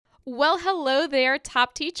Well, hello there,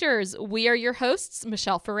 top teachers. We are your hosts,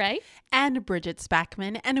 Michelle Foray and Bridget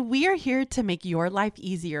Spackman, and we are here to make your life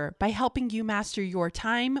easier by helping you master your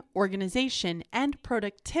time, organization, and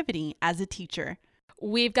productivity as a teacher.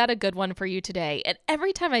 We've got a good one for you today. And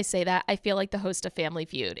every time I say that, I feel like the host of Family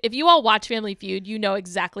Feud. If you all watch Family Feud, you know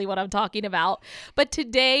exactly what I'm talking about. But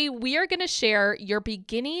today we are going to share your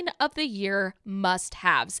beginning of the year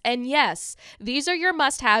must-haves. And yes, these are your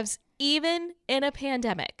must-haves even in a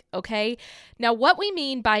pandemic, okay? Now, what we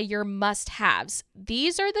mean by your must-haves,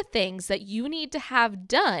 these are the things that you need to have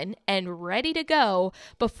done and ready to go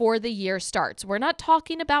before the year starts. We're not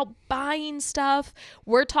talking about buying stuff.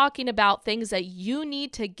 We're talking about things that you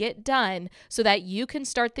need to get done so that you can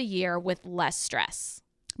start the year with less stress.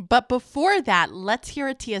 But before that, let's hear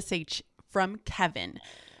a TSH from Kevin.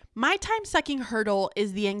 My time-sucking hurdle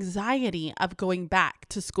is the anxiety of going back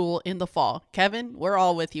to school in the fall. Kevin, we're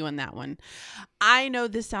all with you on that one. I know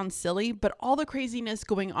this sounds silly, but all the craziness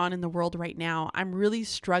going on in the world right now, I'm really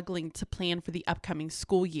struggling to plan for the upcoming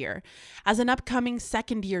school year. As an upcoming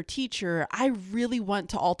second-year teacher, I really want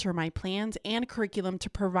to alter my plans and curriculum to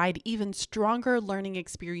provide even stronger learning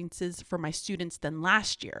experiences for my students than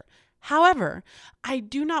last year. However, I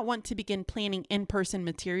do not want to begin planning in-person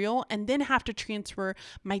material and then have to transfer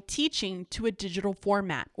my teaching to a digital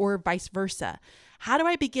format or vice versa. How do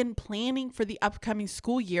I begin planning for the upcoming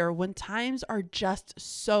school year when times are just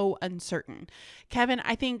so uncertain? Kevin,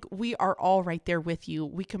 I think we are all right there with you.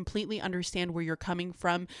 We completely understand where you're coming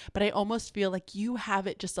from, but I almost feel like you have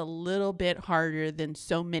it just a little bit harder than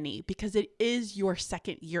so many because it is your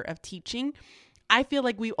second year of teaching. I feel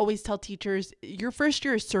like we always tell teachers, your first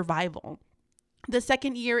year is survival. The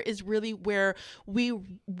second year is really where we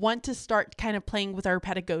want to start kind of playing with our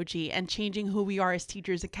pedagogy and changing who we are as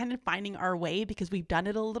teachers and kind of finding our way because we've done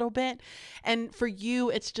it a little bit. And for you,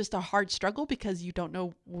 it's just a hard struggle because you don't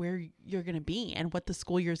know where you're going to be and what the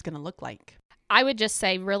school year is going to look like. I would just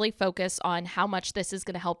say really focus on how much this is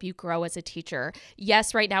going to help you grow as a teacher.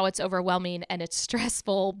 Yes, right now it's overwhelming and it's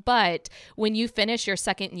stressful, but when you finish your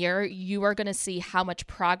second year, you are going to see how much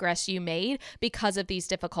progress you made because of these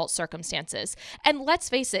difficult circumstances. And let's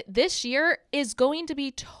face it, this year is going to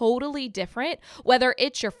be totally different, whether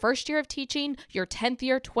it's your first year of teaching, your 10th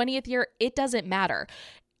year, 20th year, it doesn't matter.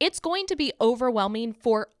 It's going to be overwhelming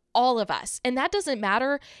for all of us. And that doesn't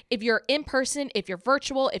matter if you're in person, if you're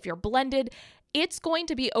virtual, if you're blended. It's going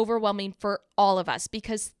to be overwhelming for all of us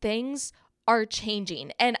because things are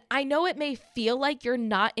changing. And I know it may feel like you're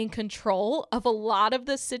not in control of a lot of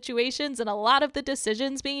the situations and a lot of the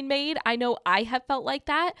decisions being made. I know I have felt like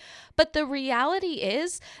that, but the reality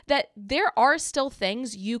is that there are still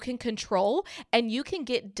things you can control and you can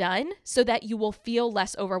get done so that you will feel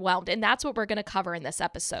less overwhelmed. And that's what we're going to cover in this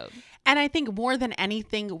episode. And I think more than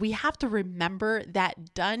anything, we have to remember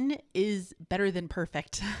that done is better than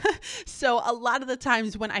perfect. So a lot of the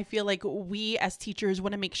times when I feel like we as teachers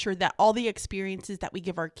want to make sure that all the experiences that we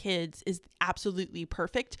give our kids is absolutely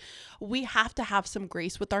perfect, we have to have some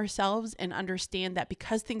grace with ourselves and understand that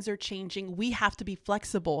because things are changing, we have to be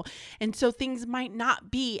flexible. And so things might not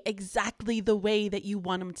be exactly the way that you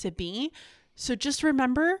want them to be. So just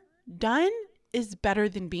remember, done is better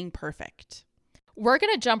than being perfect. We're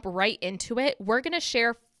going to jump right into it. We're going to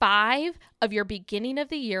share 5 of your beginning of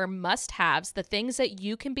the year must-haves, the things that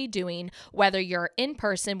you can be doing, whether you're in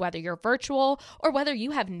person, whether you're virtual, or whether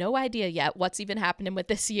you have no idea yet what's even happening with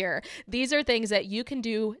this year. These are things that you can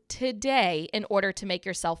do today in order to make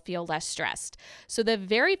yourself feel less stressed. So the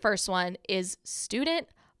very first one is student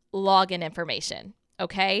login information.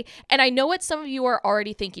 Okay. And I know what some of you are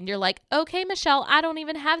already thinking. You're like, okay, Michelle, I don't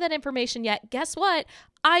even have that information yet. Guess what?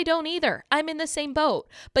 I don't either. I'm in the same boat.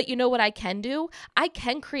 But you know what I can do? I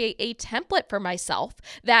can create a template for myself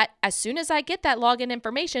that as soon as I get that login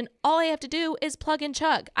information, all I have to do is plug and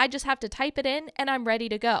chug. I just have to type it in and I'm ready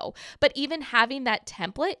to go. But even having that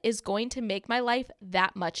template is going to make my life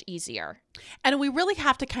that much easier. And we really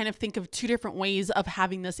have to kind of think of 2 different ways of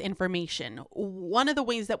having this information. One of the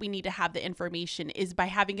ways that we need to have the information is by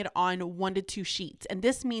having it on 1 to 2 sheets. And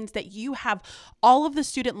this means that you have all of the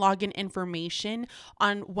student login information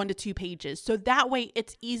on 1 to 2 pages. So that way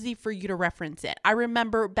it's easy for you to reference it. I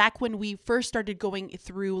remember back when we first started going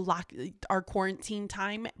through our quarantine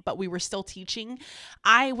time, but we were still teaching,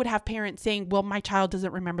 I would have parents saying, well, my child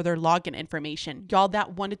doesn't remember their login information. Y'all,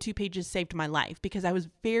 that 1 to 2 pages saved my life because I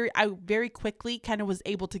very quickly kind of was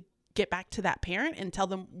able to get back to that parent and tell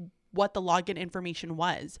them what the login information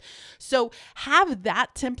was. So have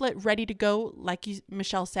that template ready to go. Like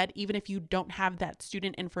Michelle said, even if you don't have that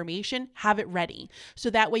student information, have it ready. So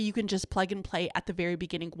that way you can just plug and play at the very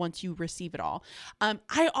beginning once you receive it all.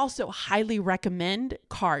 I also highly recommend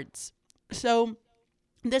cards. So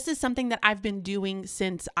this is something that I've been doing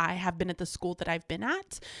since I have been at the school that I've been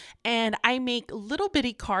at. And I make little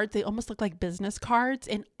bitty cards. They almost look like business cards.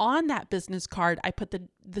 And on that business card, I put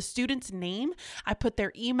the student's name. I put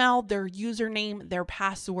their email, their username, their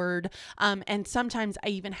password. And sometimes I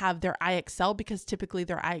even have their IXL because typically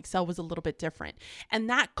their IXL was a little bit different. And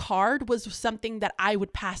that card was something that I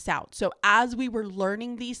would pass out. So as we were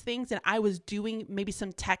learning these things and I was doing maybe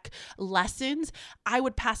some tech lessons, I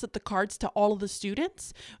would pass out the cards to all of the students.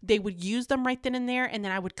 They would use them right then and there, and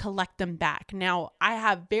then I would collect them back. Now, I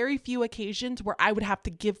have very few occasions where I would have to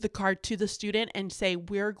give the card to the student and say,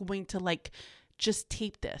 we're going to just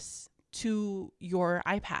tape this to your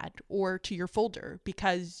iPad or to your folder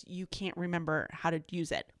because you can't remember how to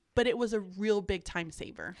use it. But it was a real big time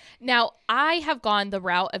saver. Now, I have gone the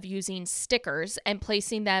route of using stickers and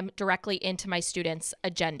placing them directly into my students'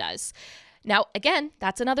 agendas. Now, again,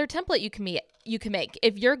 that's another template you can make.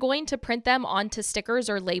 If you're going to print them onto stickers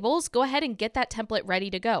or labels, go ahead and get that template ready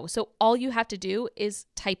to go. So all you have to do is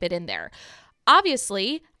type it in there.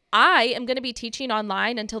 Obviously, I am going to be teaching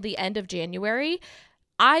online until the end of January.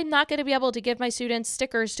 I'm not going to be able to give my students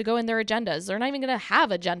stickers to go in their agendas. They're not even going to have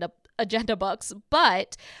agenda books.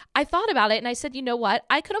 But I thought about it and I said, you know what?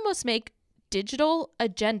 I could almost make digital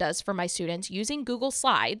agendas for my students using Google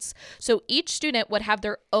Slides. So each student would have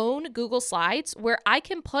their own Google Slides where I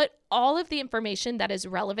can put all of the information that is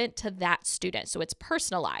relevant to that student. So it's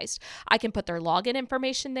personalized. I can put their login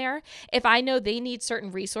information there. If I know they need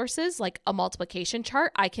certain resources like a multiplication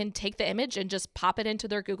chart, I can take the image and just pop it into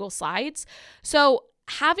their Google Slides. So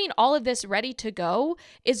having all of this ready to go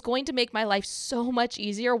is going to make my life so much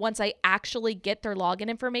easier once I actually get their login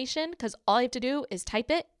information, because all I have to do is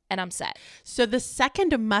type it and I'm set. So the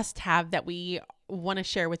second must-have that we want to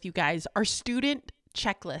share with you guys are student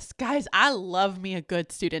checklist. Guys, I love me a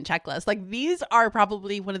good student checklist. These are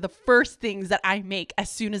probably one of the first things that I make as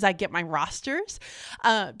soon as I get my rosters,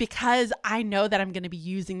 because I know that I'm going to be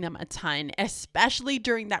using them a ton, especially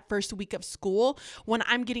during that first week of school when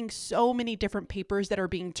I'm getting so many different papers that are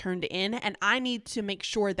being turned in, and I need to make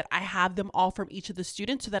sure that I have them all from each of the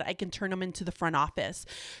students so that I can turn them into the front office.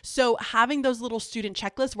 So having those little student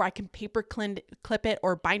checklists where I can paper clip it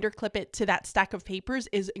or binder clip it to that stack of papers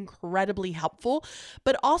is incredibly helpful.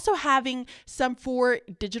 But also having some for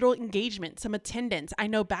digital engagement, some attendance. I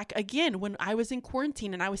know back again when I was in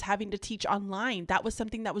quarantine and I was having to teach online, that was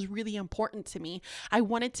something that was really important to me. I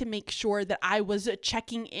wanted to make sure that I was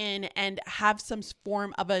checking in and have some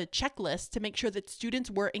form of a checklist to make sure that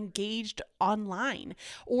students were engaged online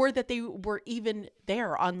or that they were even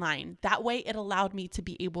there online. That way it allowed me to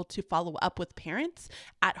be able to follow up with parents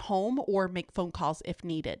at home or make phone calls if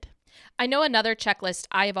needed. I know another checklist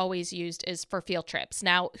I have always used is for field trips.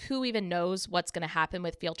 Now, who even knows what's going to happen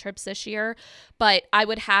with field trips this year? But I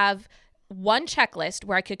would have one checklist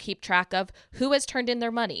where I could keep track of who has turned in their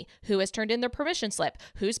money, who has turned in their permission slip,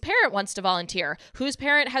 whose parent wants to volunteer, whose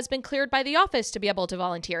parent has been cleared by the office to be able to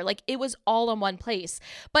volunteer. It was all in one place.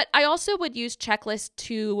 But I also would use checklists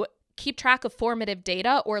to keep track of formative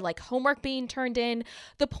data or homework being turned in.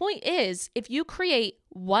 The point is, if you create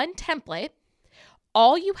one template,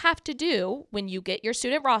 all you have to do when you get your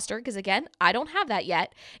student roster, because again, I don't have that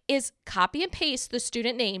yet, is copy and paste the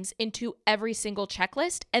student names into every single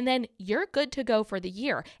checklist, and then you're good to go for the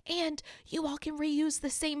year. And you all can reuse the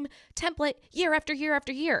same template year after year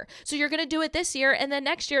after year. So you're going to do it this year, and then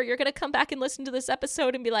next year, you're going to come back and listen to this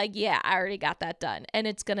episode and be like, yeah, I already got that done. And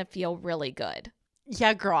it's going to feel really good.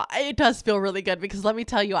 Yeah, girl, it does feel really good because let me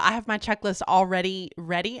tell you, I have my checklist already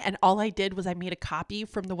ready, and all I did was I made a copy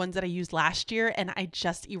from the ones that I used last year and I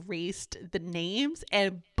just erased the names,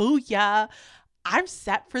 and booyah, I'm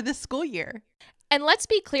set for this school year. And let's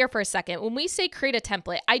be clear for a second. When we say create a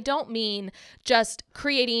template, I don't mean just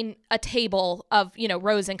creating a table of,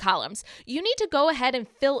 rows and columns. You need to go ahead and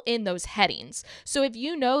fill in those headings. So if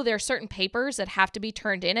you know there are certain papers that have to be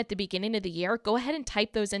turned in at the beginning of the year, go ahead and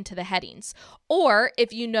type those into the headings. Or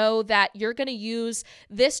if you know that you're going to use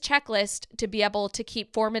this checklist to be able to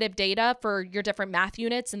keep formative data for your different math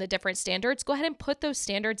units and the different standards, go ahead and put those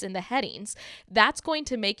standards in the headings. That's going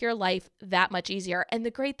to make your life that much easier. And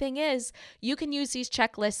the great thing is you can use these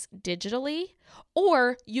checklists digitally,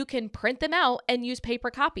 or you can print them out and use paper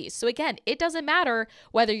copies. So again, it doesn't matter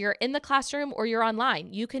whether you're in the classroom or you're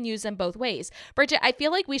online. You can use them both ways. Bridget, I feel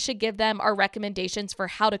like we should give them our recommendations for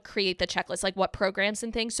how to create the checklist, like what programs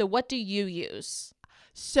and things. So what do you use?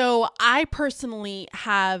 So I personally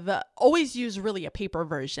have always used really a paper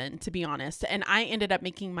version, to be honest. And I ended up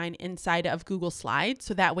making mine inside of Google Slides.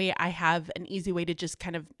 So that way I have an easy way to just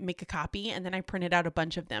kind of make a copy and then I printed out a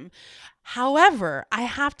bunch of them. However, I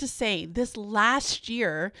have to say this last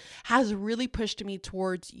year has really pushed me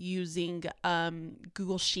towards using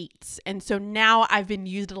Google Sheets. And so now I've been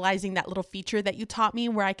utilizing that little feature that you taught me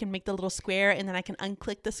where I can make the little square and then I can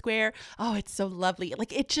unclick the square. Oh, it's so lovely.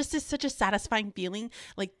 Like it just is such a satisfying feeling,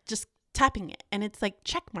 like just tapping it and it's like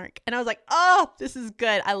check mark. And I was like, oh, this is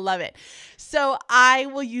good. I love it. So I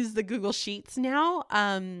will use the Google Sheets now.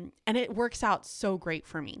 And it works out so great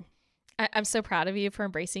for me. I'm so proud of you for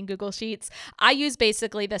embracing Google Sheets. I use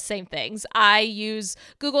basically the same things. I use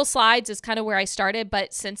Google Slides is kind of where I started,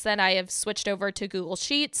 but since then I have switched over to Google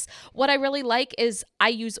Sheets. What I really like is I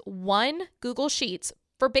use one Google Sheets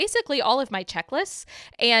for basically all of my checklists,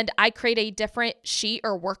 and I create a different sheet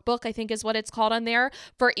or workbook, I think is what it's called on there,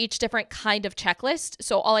 for each different kind of checklist.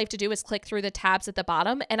 So all I have to do is click through the tabs at the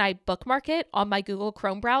bottom and I bookmark it on my Google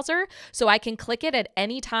Chrome browser so I can click it at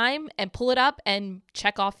any time and pull it up and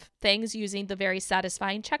check off things using the very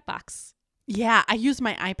satisfying checkbox. Yeah, I use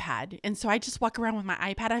my iPad. And so I just walk around with my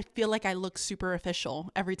iPad. I feel like I look super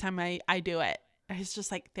official every time I do it. It's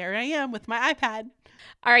just like, there I am with my iPad.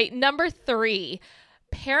 All right, number 3.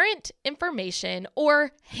 Parent information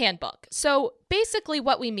or handbook. So basically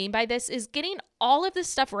what we mean by this is getting all of this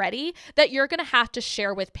stuff ready that you're going to have to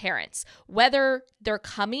share with parents, whether they're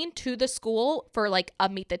coming to the school for like a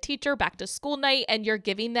meet the teacher back to school night and you're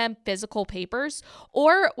giving them physical papers,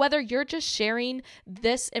 or whether you're just sharing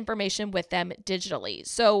this information with them digitally.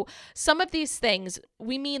 So some of these things,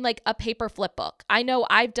 we mean like a paper flip book. I know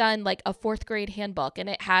I've done like a 4th grade handbook and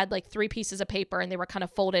it had like 3 pieces of paper and they were kind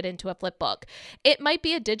of folded into a flip book. It might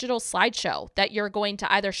be a digital slideshow that you're going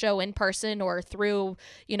to either show in person or through,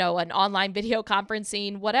 an online video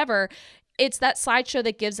conferencing, whatever. It's that slideshow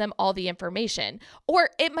that gives them all the information.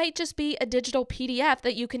 Or it might just be a digital PDF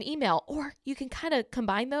that you can email, or you can kind of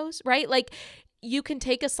combine those, right? Like you can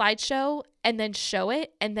take a slideshow and then show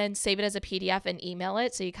it and then save it as a PDF and email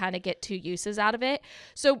it. So you kind of get 2 uses out of it.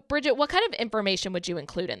 So Bridget, what kind of information would you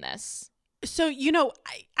include in this? So,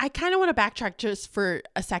 I kind of want to backtrack just for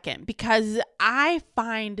a second because I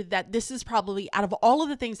find that this is probably out of all of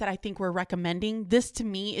the things that I think we're recommending, this to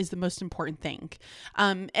me is the most important thing.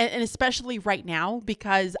 And especially right now,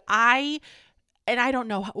 because I don't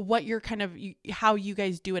know what you're how you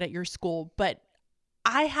guys do it at your school, but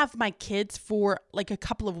I have my kids for like a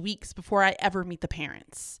couple of weeks before I ever meet the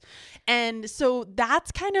parents. And so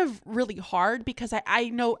that's kind of really hard because I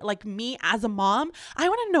know, like me as a mom, I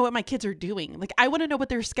want to know what my kids are doing. Like I want to know what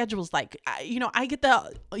their schedule's like. I get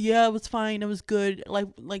it was fine. It was good.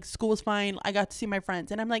 Like school was fine. I got to see my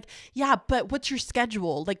friends. And I'm like, yeah, but what's your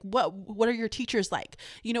schedule? Like what are your teachers like?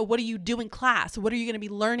 What do you do in class? What are you going to be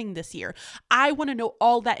learning this year? I want to know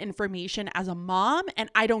all that information as a mom, and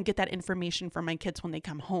I don't get that information from my kids when they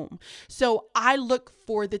come home. So I look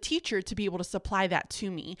for the teacher to be able to supply that to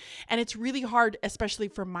me. And it's really hard, especially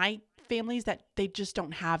for my families, that they just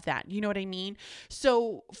don't have that. You know what I mean?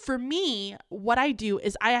 So for me, what I do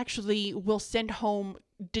is I actually will send home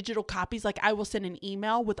digital copies. Like I will send an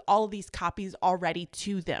email with all of these copies already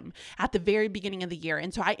to them at the very beginning of the year.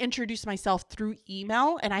 And so I introduce myself through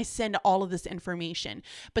email and I send all of this information.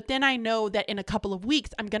 But then I know that in a couple of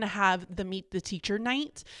weeks, I'm going to have the meet the teacher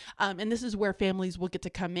night. And this is where families will get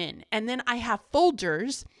to come in. And then I have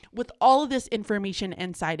folders with all of this information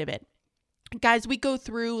inside of it. Guys, we go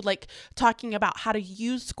through like talking about how to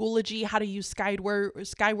use Schoology, how to use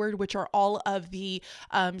Skyward, which are all of the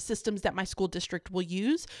systems that my school district will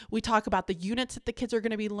use. We talk about the units that the kids are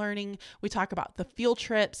going to be learning. We talk about the field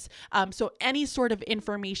trips. So any sort of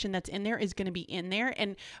information that's in there is going to be in there.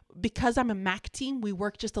 And because I'm a MAC team, we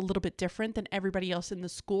work just a little bit different than everybody else in the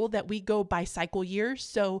school, that we go by cycle years.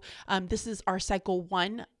 So this is our cycle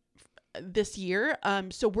 1 this year.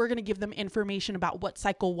 So we're going to give them information about what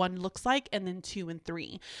cycle 1 looks like, and then 2 and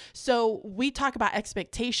 3. So we talk about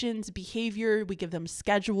expectations, behavior, we give them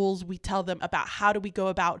schedules, we tell them about how do we go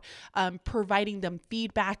about providing them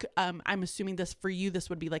feedback. I'm assuming this for you, this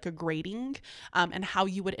would be like a grading and how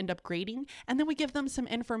you would end up grading. And then we give them some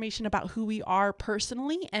information about who we are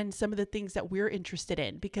personally and some of the things that we're interested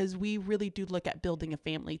in, because we really do look at building a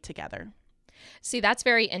family together. See, that's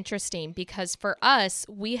very interesting because for us,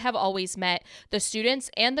 we have always met the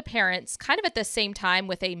students and the parents kind of at the same time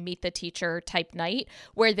with a meet the teacher type night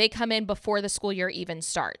where they come in before the school year even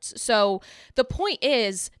starts. So the point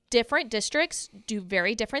is, different districts do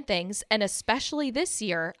very different things. And especially this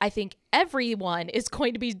year, I think everyone is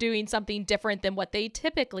going to be doing something different than what they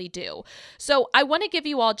typically do. So I want to give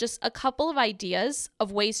you all just a couple of ideas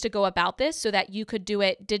of ways to go about this so that you could do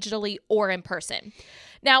it digitally or in person.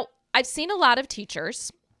 Now, I've seen a lot of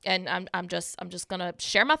teachers, and I'm just going to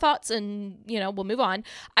share my thoughts and, we'll move on.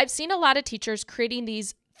 I've seen a lot of teachers creating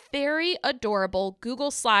these very adorable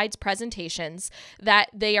Google Slides presentations that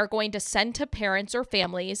they are going to send to parents or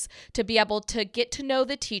families to be able to get to know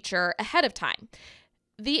the teacher ahead of time.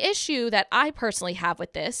 The issue that I personally have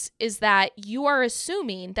with this is that you are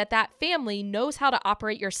assuming that that family knows how to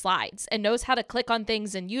operate your slides and knows how to click on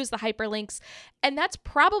things and use the hyperlinks. And that's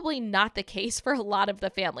probably not the case for a lot of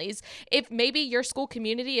the families. If maybe your school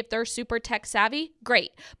community, if they're super tech savvy,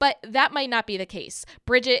 great. But that might not be the case.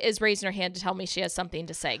 Bridget is raising her hand to tell me she has something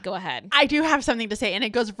to say. Go ahead. I do have something to say, and it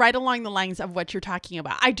goes right along the lines of what you're talking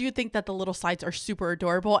about. I do think that the little slides are super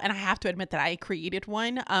adorable, and I have to admit that I created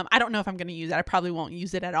one. I don't know if I'm going to use it. I probably won't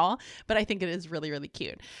use it at all, but I think it is really, really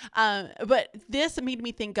cute. But this made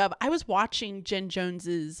me think of, I was watching Jen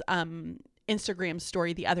Jones's Instagram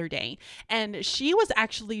story the other day, and she was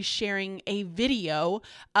actually sharing a video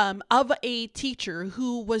of a teacher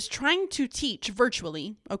who was trying to teach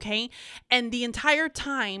virtually, okay? And the entire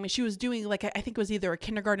time she was doing, like, I think it was either a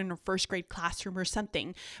kindergarten or first grade classroom or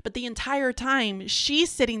something, but the entire time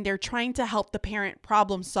she's sitting there trying to help the parent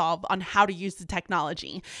problem solve on how to use the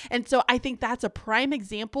technology. And so I think that's a prime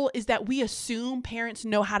example, is that we assume parents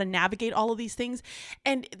know how to navigate all of these things,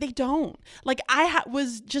 and they don't. Like, I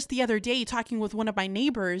was just the other day talking with one of my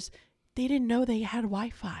neighbors. They didn't know they had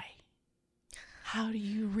Wi-Fi. How do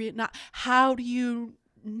you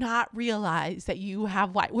not realize that you have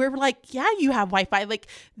Wi-Fi? We're like, yeah, you have Wi-Fi. Like,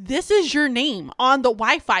 this is your name on the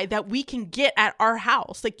Wi-Fi that we can get at our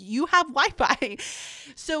house. Like, you have Wi-Fi.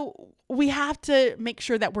 So we have to make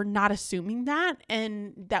sure that we're not assuming that,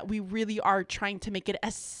 and that we really are trying to make it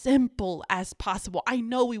as simple as possible. I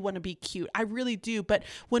know we want to be cute. I really do. But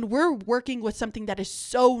when we're working with something that is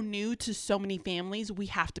so new to so many families, we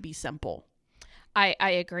have to be simple. I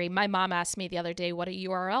agree. My mom asked me the other day what a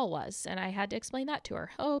URL was, and I had to explain that to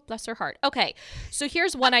her. Oh, bless her heart. Okay, so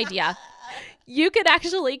here's one idea. You could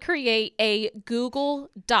actually create a Google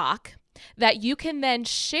Doc that you can then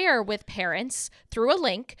share with parents through a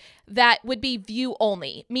link that would be view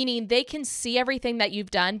only, meaning they can see everything that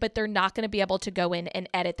you've done, but they're not going to be able to go in and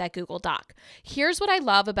edit that Google Doc. Here's what I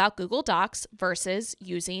love about Google Docs versus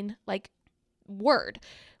using like Word.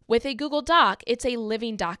 With a Google Doc, it's a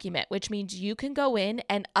living document, which means you can go in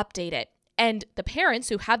and update it. And the parents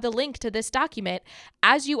who have the link to this document,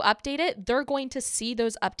 as you update it, they're going to see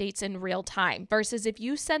those updates in real time. Versus if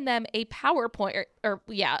you send them a PowerPoint or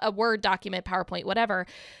a Word document, PowerPoint, whatever,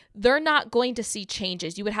 they're not going to see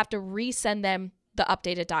changes. You would have to resend them the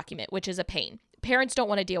updated document, which is a pain. Parents don't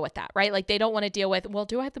want to deal with that, right? Like, they don't want to deal with, well,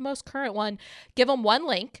 do I have the most current one? Give them one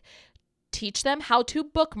link. Teach them how to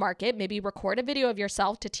bookmark it, maybe record a video of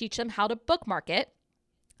yourself to teach them how to bookmark it.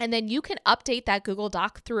 And then you can update that Google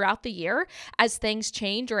Doc throughout the year as things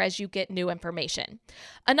change or as you get new information.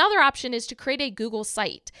 Another option is to create a Google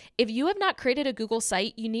site. If you have not created a Google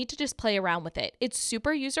site, you need to just play around with it. It's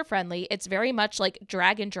super user-friendly. It's very much like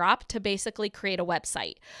drag and drop to basically create a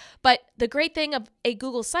website. But the great thing of a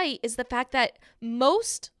Google site is the fact that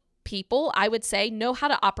most people, I would say, know how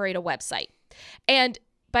to operate a website. And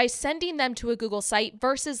by sending them to a Google site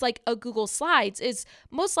versus like a Google Slides is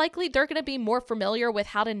most likely they're going to be more familiar with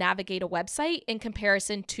how to navigate a website in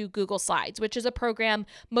comparison to Google Slides, which is a program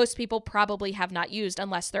most people probably have not used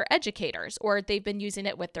unless they're educators or they've been using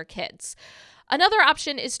it with their kids. Another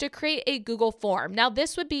option is to create a Google form. Now,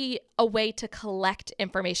 this would be a way to collect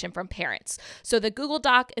information from parents. So the Google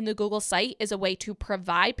Doc and the Google site is a way to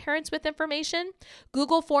provide parents with information.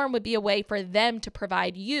 Google form would be a way for them to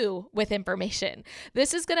provide you with information.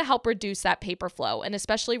 This is going to help reduce that paper flow. And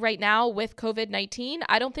especially right now with COVID-19,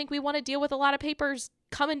 I don't think we want to deal with a lot of papers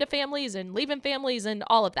coming to families and leaving families and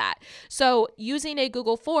all of that. So using a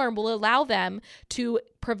Google form will allow them to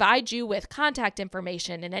provide you with contact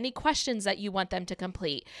information and any questions that you want them to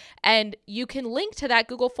complete. And you can link to that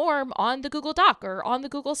Google form on the Google Doc or on the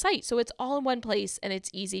Google site. So it's all in one place and it's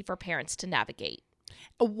easy for parents to navigate.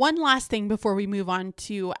 One last thing before we move on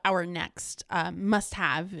to our next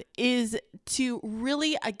must-have is to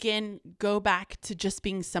really, again, go back to just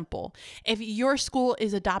being simple. If your school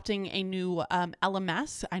is adopting a new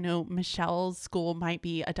LMS, I know Michelle's school might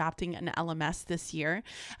be adopting an LMS this year,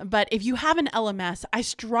 but if you have an LMS, I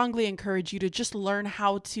strongly encourage you to just learn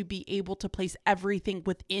how to be able to place everything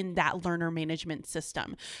within that learner management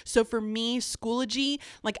system. So for me, Schoology,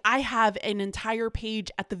 like I have an entire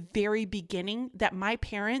page at the very beginning that my my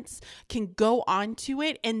parents can go onto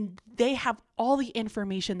it and they have all the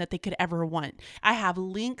information that they could ever want. I have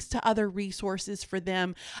links to other resources for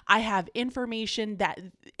them. I have information that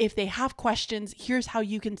if they have questions, here's how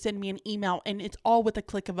you can send me an email, and it's all with a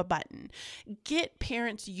click of a button. Get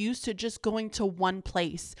parents used to just going to one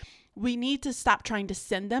place. We need to stop trying to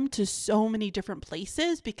send them to so many different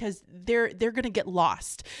places because they're going to get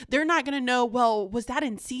lost. They're not going to know, well, was that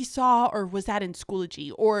in Seesaw or was that in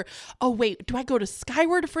Schoology? Or, oh, wait, do I go to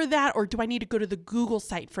Skyward for that? Or do I need to go to the Google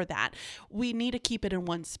site for that? We need to keep it in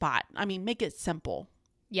one spot. I mean, make it simple.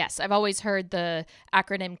 Yes, I've always heard the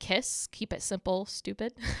acronym KISS, keep it simple,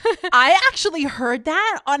 stupid. I actually heard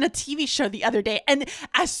that on a TV show the other day. And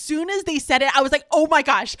as soon as they said it, I was like, oh my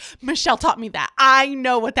gosh, Michelle taught me that. I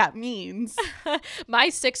know what that means. My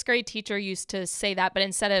 6th grade teacher used to say that, but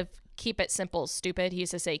instead of keep it simple, stupid, he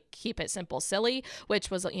used to say keep it simple, silly, which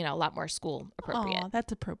was, a lot more school appropriate. Oh,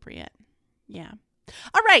 that's appropriate. Yeah.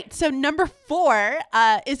 All right. So number 4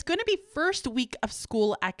 is going to be first week of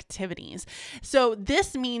school activities. So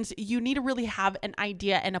this means you need to really have an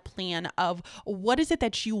idea and a plan of what is it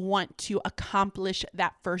that you want to accomplish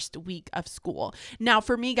that first week of school. Now,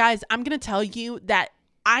 for me, guys, I'm going to tell you that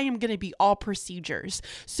I am going to be all procedures.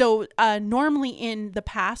 So normally in the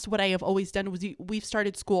past, what I have always done was we've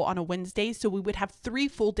started school on a Wednesday. So we would have 3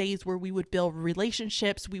 full days where we would build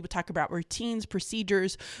relationships. We would talk about routines,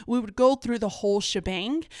 procedures. We would go through the whole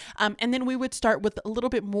shebang. And then we would start with a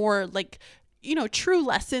little bit more like, true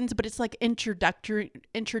lessons, but it's like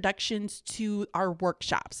introductions to our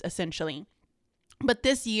workshops, essentially. But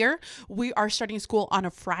this year, we are starting school on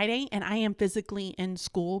a Friday, and I am physically in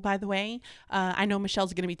school, by the way. I know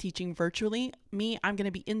Michelle's going to be teaching virtually. Me, I'm going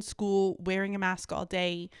to be in school, wearing a mask all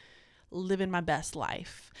day, living my best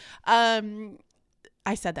life.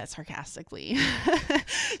 I said that sarcastically.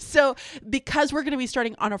 So because we're going to be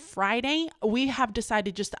starting on a Friday, we have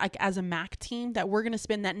decided just like as a MAC team that we're going to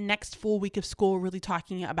spend that next full week of school really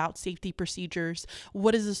talking about safety procedures.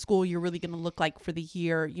 What is the school year really going to look like for the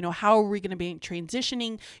year? How are we going to be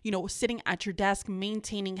transitioning, sitting at your desk,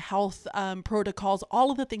 maintaining health protocols, all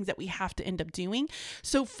of the things that we have to end up doing.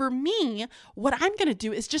 So for me, what I'm going to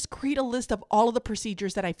do is just create a list of all of the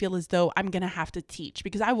procedures that I feel as though I'm going to have to teach,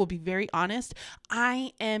 because I will be very honest, I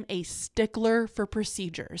am a stickler for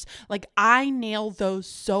procedures. Like I nail those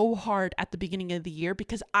so hard at the beginning of the year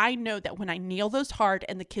because I know that when I nail those hard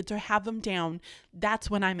and the kids have them down, that's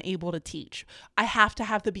when I'm able to teach. I have to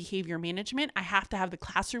have the behavior management. I have to have the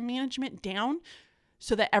classroom management down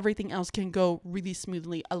so that everything else can go really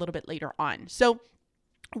smoothly a little bit later on. So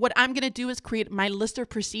what I'm going to do is create my list of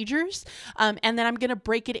procedures, and then I'm going to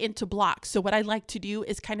break it into blocks. So what I like to do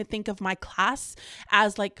is kind of think of my class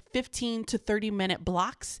as like 15 to 30 minute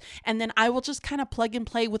blocks. And then I will just kind of plug and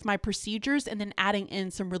play with my procedures and then adding in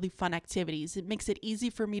some really fun activities. It makes it easy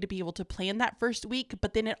for me to be able to plan that first week,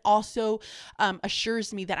 but then it also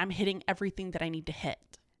assures me that I'm hitting everything that I need to hit.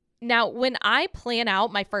 Now, when I plan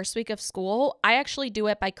out my first week of school, I actually do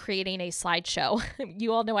it by creating a slideshow.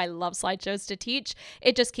 You all know I love slideshows to teach.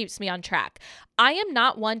 It just keeps me on track. I am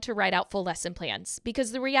not one to write out full lesson plans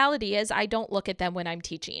because the reality is I don't look at them when I'm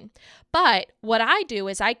teaching. But what I do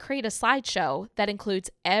is I create a slideshow that includes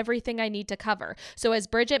everything I need to cover. So as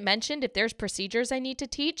Bridget mentioned, if there's procedures I need to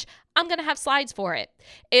teach, I'm going to have slides for it.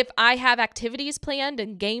 If I have activities planned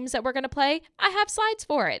and games that we're going to play, I have slides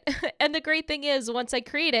for it. And the great thing is once I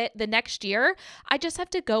create it, the next year, I just have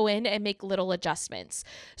to go in and make little adjustments.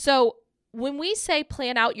 So when we say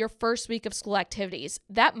plan out your first week of school activities,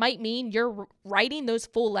 that might mean you're writing those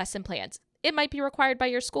full lesson plans. It might be required by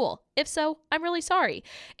your school. If so, I'm really sorry.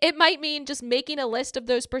 It might mean just making a list of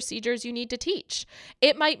those procedures you need to teach.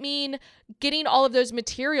 It might mean getting all of those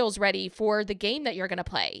materials ready for the game that you're going to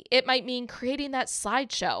play. It might mean creating that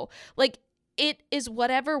slideshow. Like, it is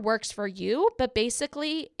whatever works for you, but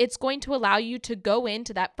basically it's going to allow you to go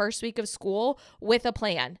into that first week of school with a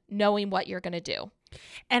plan, knowing what you're going to do.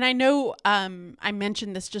 And I know I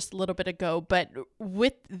mentioned this just a little bit ago, but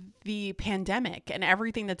with the pandemic and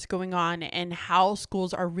everything that's going on and how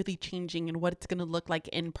schools are really changing and what it's going to look like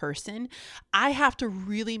in person, I have to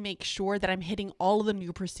really make sure that I'm hitting all of the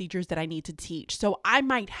new procedures that I need to teach. So I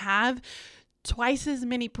might have twice as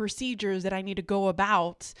many procedures that I need to go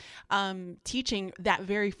about teaching that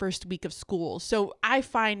very first week of school. So I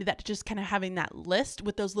find that just kind of having that list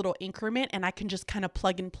with those little increment and I can just kind of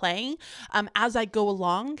plug and play as I go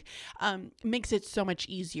along makes it so much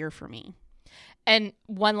easier for me. And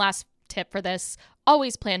one last tip for this.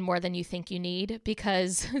 Always plan more than you think you need,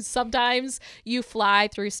 because sometimes you fly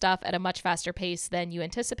through stuff at a much faster pace than you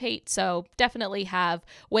anticipate. So definitely have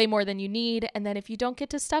way more than you need. And then if you don't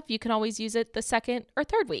get to stuff, you can always use it the second or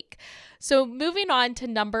third week. So moving on to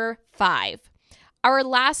number 5. Our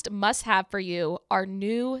last must-have for you are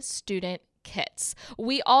new student kits.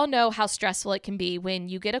 We all know how stressful it can be when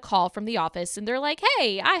you get a call from the office and they're like,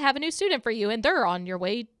 hey, I have a new student for you. And they're on your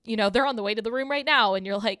way, they're on the way to the room right now. And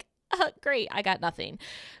you're like, great, I got nothing.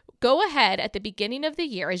 Go ahead at the beginning of the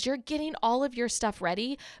year, as you're getting all of your stuff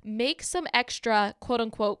ready, make some extra quote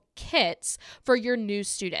unquote kits for your new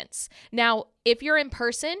students. Now, if you're in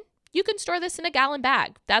person, you can store this in a gallon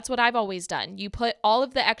bag. That's what I've always done. You put all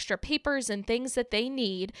of the extra papers and things that they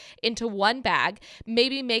need into one bag,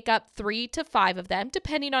 maybe make up 3 to 5 of them,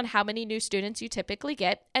 depending on how many new students you typically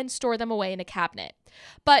get, and store them away in a cabinet.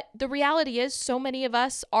 But the reality is, so many of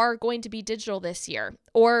us are going to be digital this year,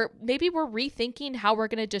 or maybe we're rethinking how we're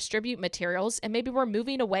going to distribute materials, and maybe we're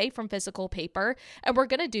moving away from physical paper and we're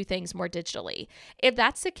going to do things more digitally. If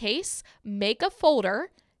that's the case, make a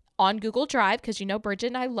folder on Google Drive, because Bridget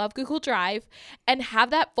and I love Google Drive, and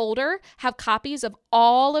have that folder have copies of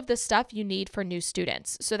all of the stuff you need for new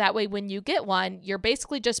students. So that way, when you get one, you're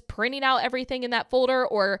basically just printing out everything in that folder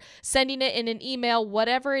or sending it in an email,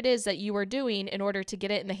 whatever it is that you are doing in order to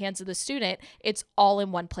get it in the hands of the student. It's all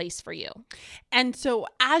in one place for you. And so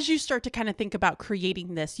as you start to kind of think about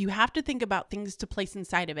creating this, you have to think about things to place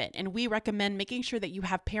inside of it. And we recommend making sure that you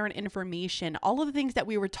have parent information, all of the things that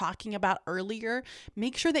we were talking about earlier.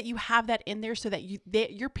 Make sure that you have that in there so that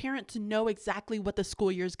your parents know exactly what the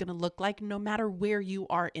school year is going to look like, no matter where you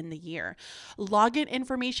are in the year. Login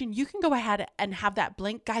information, you can go ahead and have that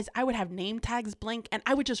blank. Guys, I would have name tags blank and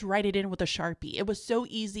I would just write it in with a Sharpie. It was so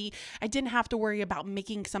easy. I didn't have to worry about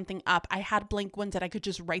making something up. I had blank ones that I could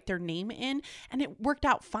just write their name in, and it worked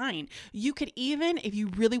out fine. You could even, if you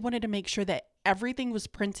really wanted to make sure that everything was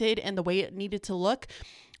printed and the way it needed to look,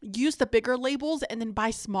 use the bigger labels and then buy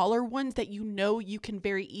smaller ones that you can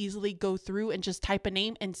very easily go through and just type a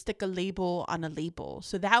name and stick a label on a label.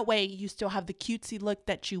 So that way you still have the cutesy look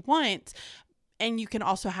that you want, and you can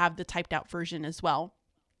also have the typed out version as well.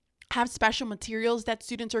 Have special materials that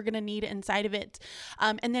students are going to need inside of it.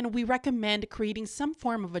 And then we recommend creating some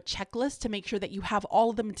form of a checklist to make sure that you have all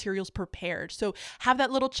of the materials prepared. So have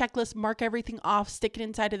that little checklist, mark everything off, stick it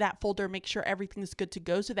inside of that folder, make sure everything's good to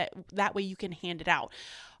go so that way you can hand it out.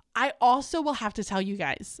 I also will have to tell you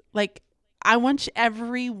guys, I want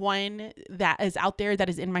everyone that is out there that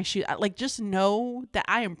is in my shoes, just know that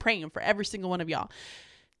I am praying for every single one of y'all.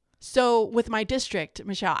 So with my district,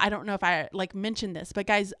 Michelle, I don't know if I mentioned this, but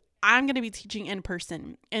guys, I'm going to be teaching in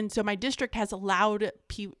person. And so my district has allowed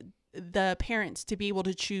the parents to be able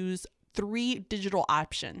to choose 3 digital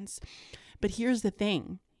options. But here's the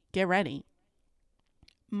thing, get ready.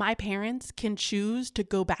 My parents can choose to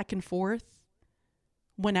go back and forth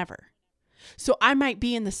whenever. So I might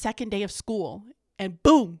be in the second day of school and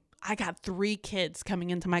boom, I got 3 kids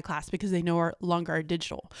coming into my class because they no longer are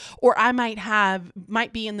digital. Or I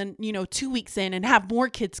might be in the, 2 weeks in and have more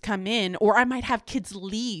kids come in, or I might have kids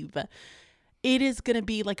leave. It is going to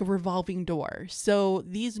be like a revolving door. So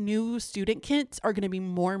these new student kits are going to be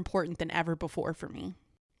more important than ever before for me.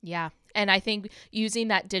 Yeah. And I think using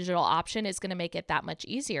that digital option is going to make it that much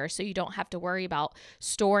easier. So you don't have to worry about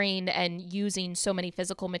storing and using so many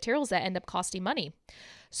physical materials that end up costing money.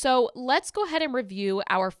 So let's go ahead and review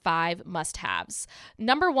our 5 must-haves.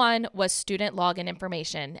 Number 1 was student login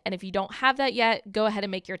information. And if you don't have that yet, go ahead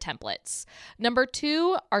and make your templates. Number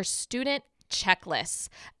 2 are student checklists.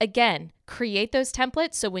 Again, create those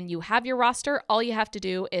templates so when you have your roster, all you have to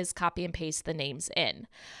do is copy and paste the names in.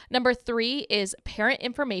 Number 3 is parent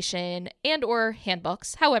information and or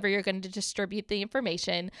handbooks, however you're going to distribute the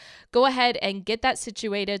information. Go ahead and get that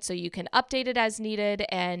situated so you can update it as needed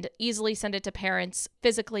and easily send it to parents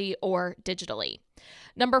physically or digitally.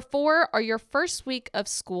 Number 4 are your first week of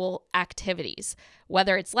school activities.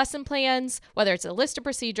 Whether it's lesson plans, whether it's a list of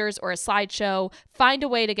procedures or a slideshow, find a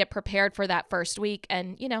way to get prepared for that first week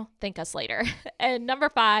and, thank us later. And number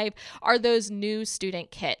 5 are those new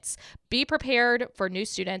student kits. Be prepared for new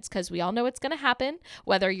students because we all know it's going to happen,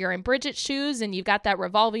 whether you're in Bridget's shoes and you've got that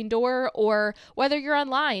revolving door, or whether you're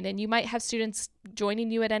online and you might have students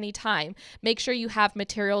joining you at any time. Make sure you have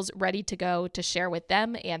materials ready to go to share with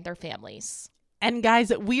them and their families. And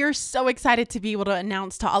guys, we are so excited to be able to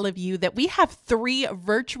announce to all of you that we have 3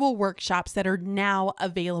 virtual workshops that are now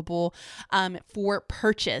available for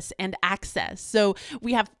purchase and access. So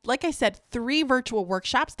we have, like I said, 3 virtual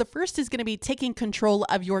workshops. The first is going to be taking control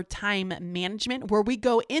of your time management, where we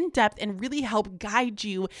go in depth and really help guide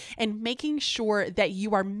you in making sure that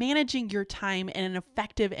you are managing your time in an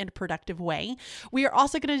effective and productive way. We are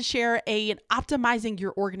also going to share an optimizing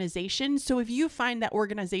your organization. So if you find that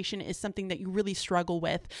organization is something that you really struggle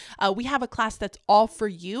with, we have a class that's all for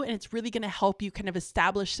you, and it's really going to help you kind of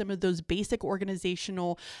establish some of those basic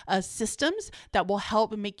organizational systems that will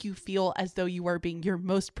help make you feel as though you are being your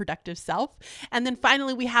most productive self. And then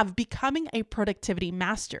finally, we have becoming a productivity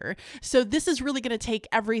master. So this is really going to take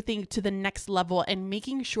everything to the next level and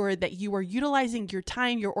making sure that you are utilizing your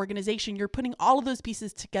time, your organization, you're putting all of those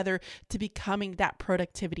pieces together to becoming that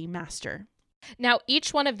productivity master. Now,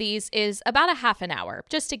 each one of these is about a half an hour,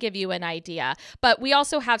 just to give you an idea. But we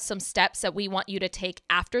also have some steps that we want you to take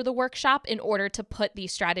after the workshop in order to put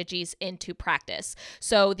these strategies into practice.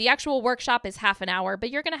 So the actual workshop is half an hour,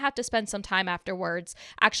 but you're going to have to spend some time afterwards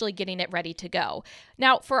actually getting it ready to go.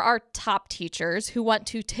 Now, for our top teachers who want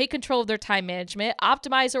to take control of their time management,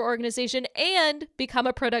 optimize their organization, and become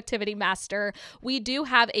a productivity master, we do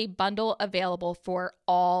have a bundle available for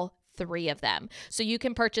all 3 of them. So you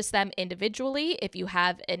can purchase them individually if you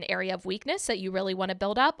have an area of weakness that you really want to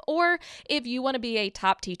build up, or if you want to be a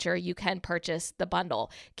top teacher, you can purchase the bundle.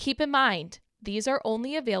 Keep in mind, these are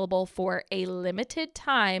only available for a limited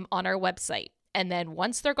time on our website. And then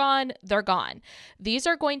once they're gone, they're gone. These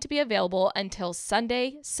are going to be available until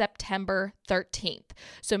Sunday, September 13th.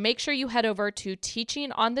 So make sure you head over to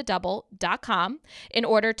teachingonthedouble.com in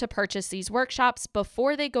order to purchase these workshops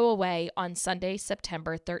before they go away on Sunday,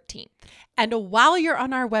 September 13th. And while you're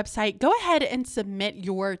on our website, go ahead and submit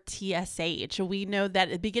your TSH. We know that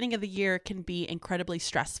at the beginning of the year can be incredibly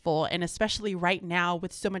stressful, and especially right now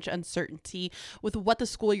with so much uncertainty with what the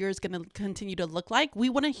school year is going to continue to look like, we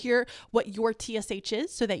want to hear what your TSH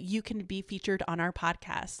is so that you can be featured on our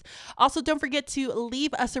podcast. Also, don't forget to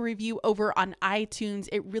leave us a review over on iTunes.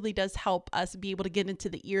 It really does help us be able to get into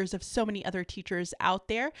the ears of so many other teachers out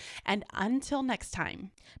there. And until next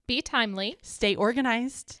time, be timely, stay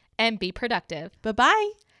organized, and be productive.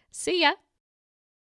 Bye-bye. See ya.